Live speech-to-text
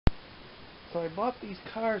So I bought these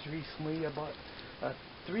cars recently. I bought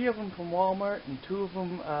 3 of them from Walmart and 2 of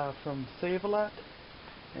them from Save-A-Lot.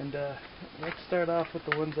 And let's start off with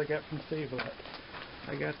the ones I got from Save-A-Lot.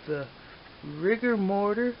 I got the Rigger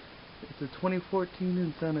Mortar. It's a 2014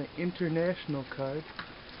 and it's on an international card.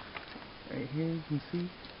 Right here you can see.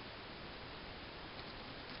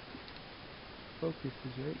 Focus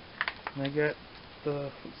is right. And I got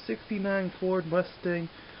the 69 Ford Mustang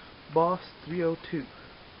Boss 302.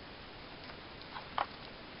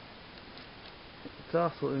 It's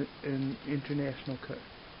also an international car.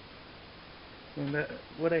 And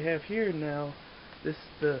what I have here now, this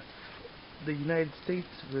is the United States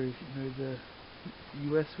version, or the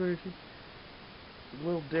US version. It's a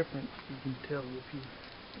little different, you can tell if you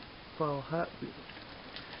follow Hot Wheels.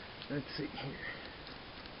 Let's see here.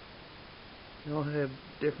 They all have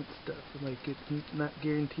different stuff, like it's not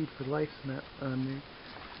guaranteed for life not on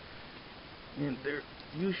there. And they're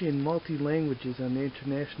usually in multi-languages on the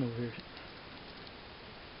international version.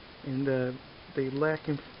 And they lack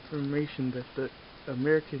information that the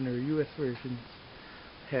American or US versions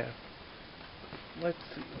have. Let's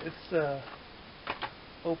see, let's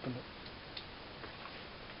open it.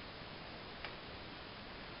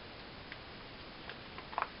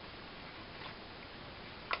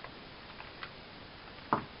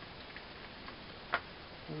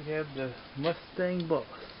 We have the Mustang Boss.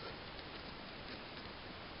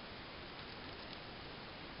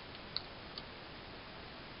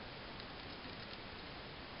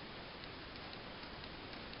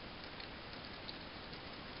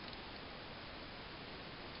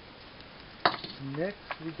 Next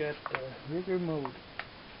we got the Rigger Mode.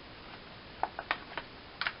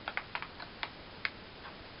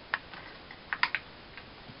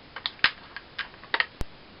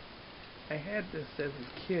 I had this as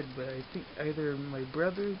a kid, but I think either my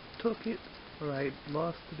brother took it, or I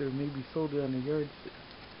lost it, or maybe sold it on a yard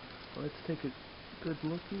sale. Let's take a good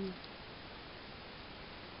look here.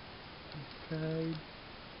 Side,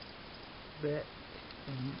 back,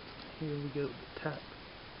 and here we go, the top.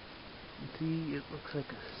 You see, it looks like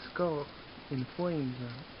a skull in flames on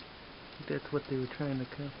it. I think that's what they were trying to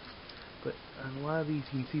accomplish. But on a lot of these,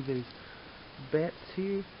 you can see there's bats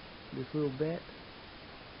here, this little bat,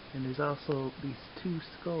 and there's also these 2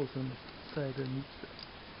 skulls on the side on each side.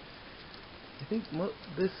 I think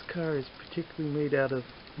this car is particularly made out of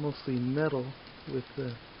mostly metal, with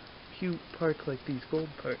a few parts like these gold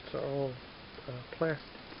parts are all plastic.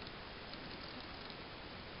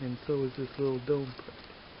 And so is this little dome part.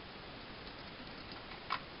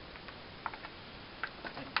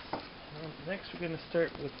 Next we're going to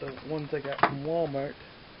start with the ones I got from Walmart.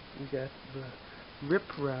 We got the Rip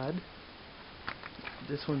Rod.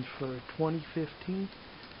 This one's for 2015.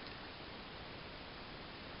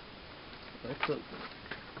 Let's open it.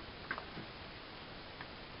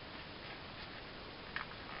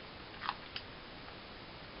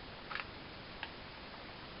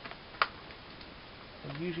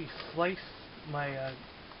 I usually slice my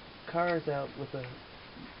cars out with a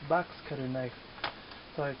box cutter knife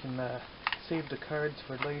so I can save the cards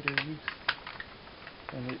for later use,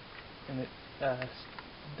 and it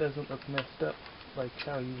doesn't look messed up like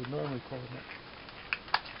how you would normally pull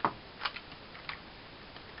it.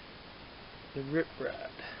 The Rip Rod.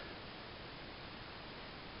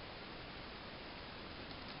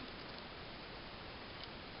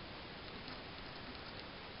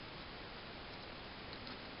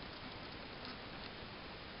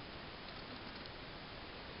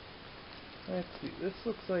 Let's see, this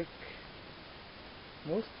looks like,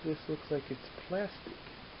 most of this looks like it's plastic.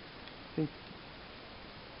 I think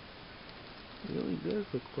it really does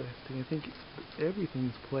look plastic. I think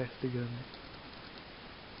everything's plastic on it.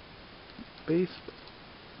 Baseball.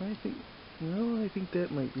 I think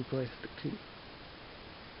that might be plastic too.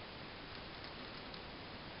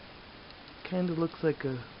 Kinda looks like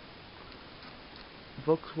a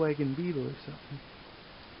Volkswagen Beetle or something.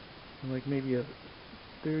 Or like maybe a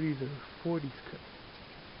 30s or 40s car.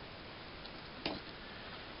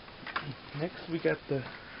 Next we got the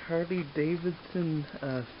Harley-Davidson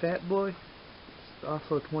Fat Boy. It's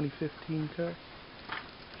also a 2015 car.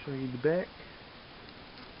 Show you the back.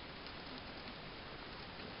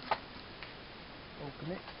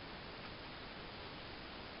 Open it.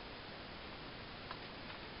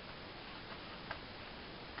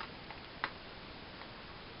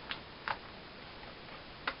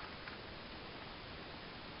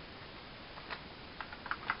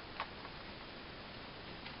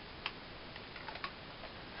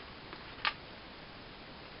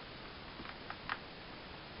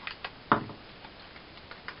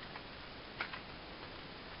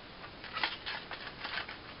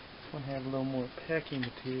 one had a little more packing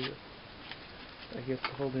material, I guess,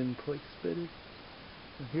 to hold it in place better.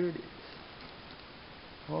 And here it is,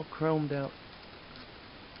 all chromed out.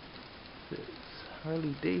 It says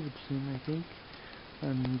Harley-Davidson, I think,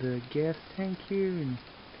 on the gas tank here, and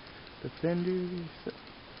the fenders.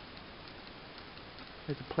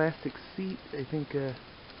 There's a plastic seat, I think,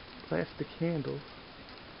 plastic handles.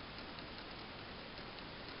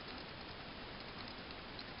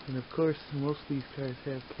 And of course, most of these cars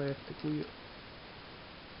have plastic wheels.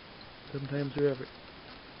 Sometimes or ever.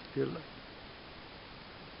 Good luck.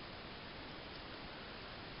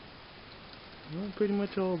 Well, pretty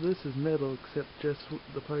much all of this is metal except just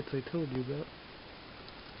the parts I told you about.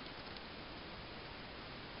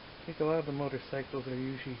 I think a lot of the motorcycles are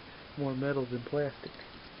usually more metal than plastic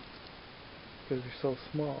because they're so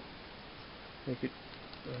small. They could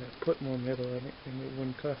put more metal on it and it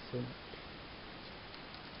wouldn't cost so much.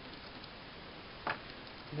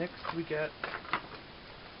 Next we got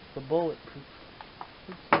the bulletproof.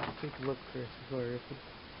 Let's take a look first before I rip it.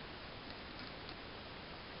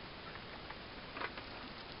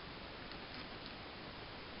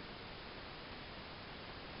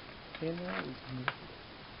 And now we can move it.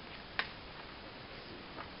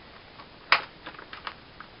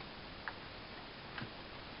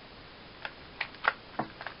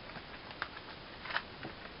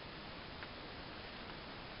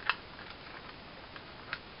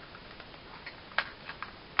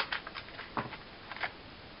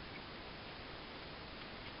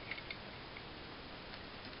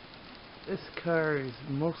 This car is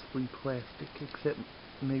mostly plastic, except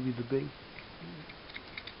maybe the base.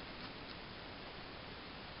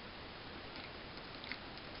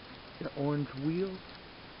 Got orange wheels.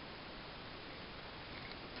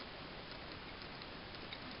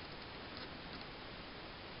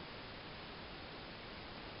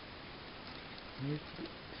 Here's the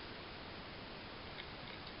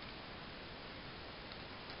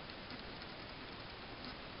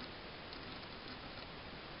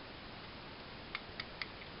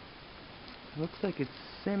looks like it's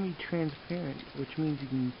semi-transparent, which means you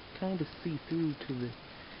can kind of see through to the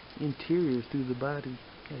interior, through the body.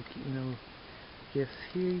 Like, you know, yes,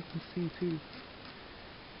 here you can see through.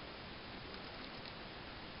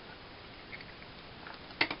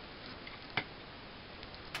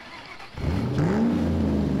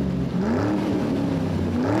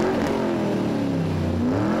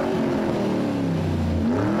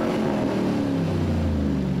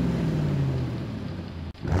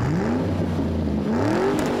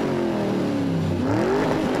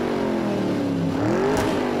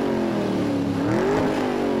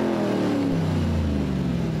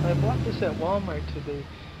 I bought this at Walmart today.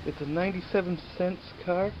 It's a 97-cent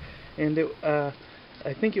car, and it,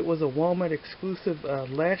 I think it was a Walmart exclusive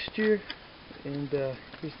last year. And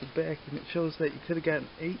here's the back, and it shows that you could have gotten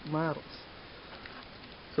 8 models.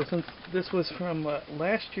 So since this was from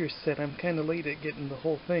last year's set, I'm kind of late at getting the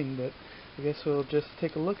whole thing, but I guess we'll just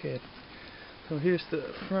take a look at it. So here's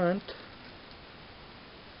the front,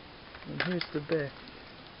 and here's the back.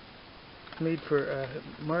 Made for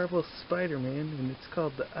Marvel's Spider-Man, and it's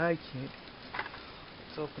called the Eye Candy.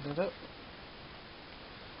 Let's open it up.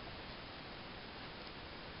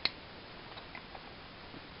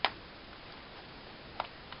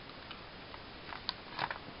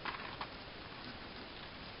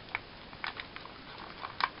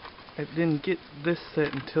 I didn't get this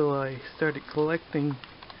set until I started collecting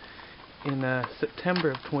in September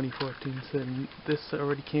of 2014, so this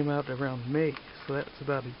already came out around May, so that's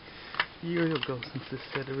about a year ago since this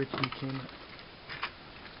set originally came out.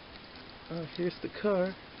 Here's the car.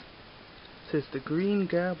 It says the Green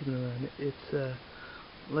Goblin on it. It's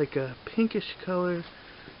like a pinkish color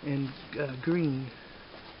and green.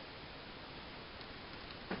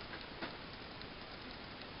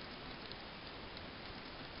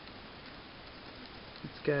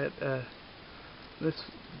 It's got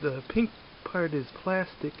the pink part is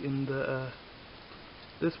plastic, and the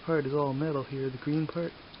this part is all metal here, the green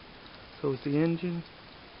part. So is the engine.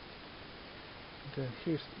 And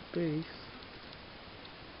here's the base.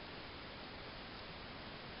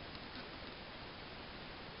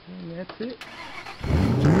 And that's it.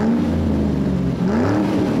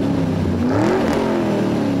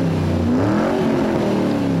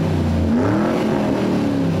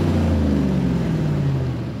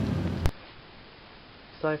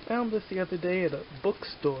 So I found this the other day at a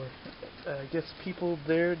bookstore. I guess people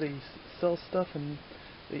there, they sell stuff, and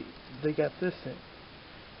they got this in.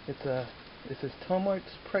 It says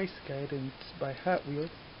Tomart's Price Guide, and it's by Hot Wheels.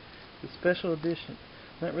 It's a special edition.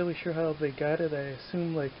 Not really sure how they got it. I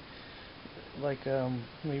assume like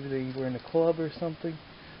maybe they were in a club or something.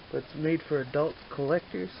 but it's made for adult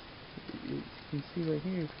collectors. You can see right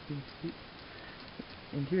here.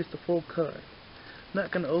 And here's the full card. I'm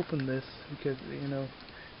not gonna open this because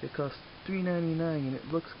it costs $3.99 and it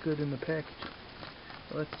looks good in the package.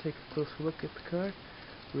 Let's take a closer look at the car.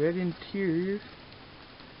 Red interior.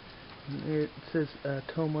 And there it says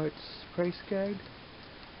Tomart's price guide.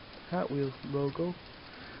 Hot Wheels logo.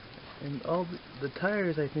 And all the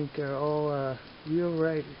tires, I think, are all real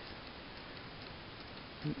riders.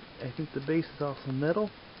 I think the base is also metal.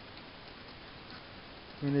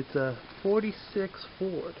 And it's a 46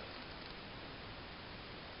 Ford.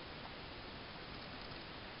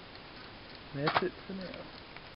 That's it for now.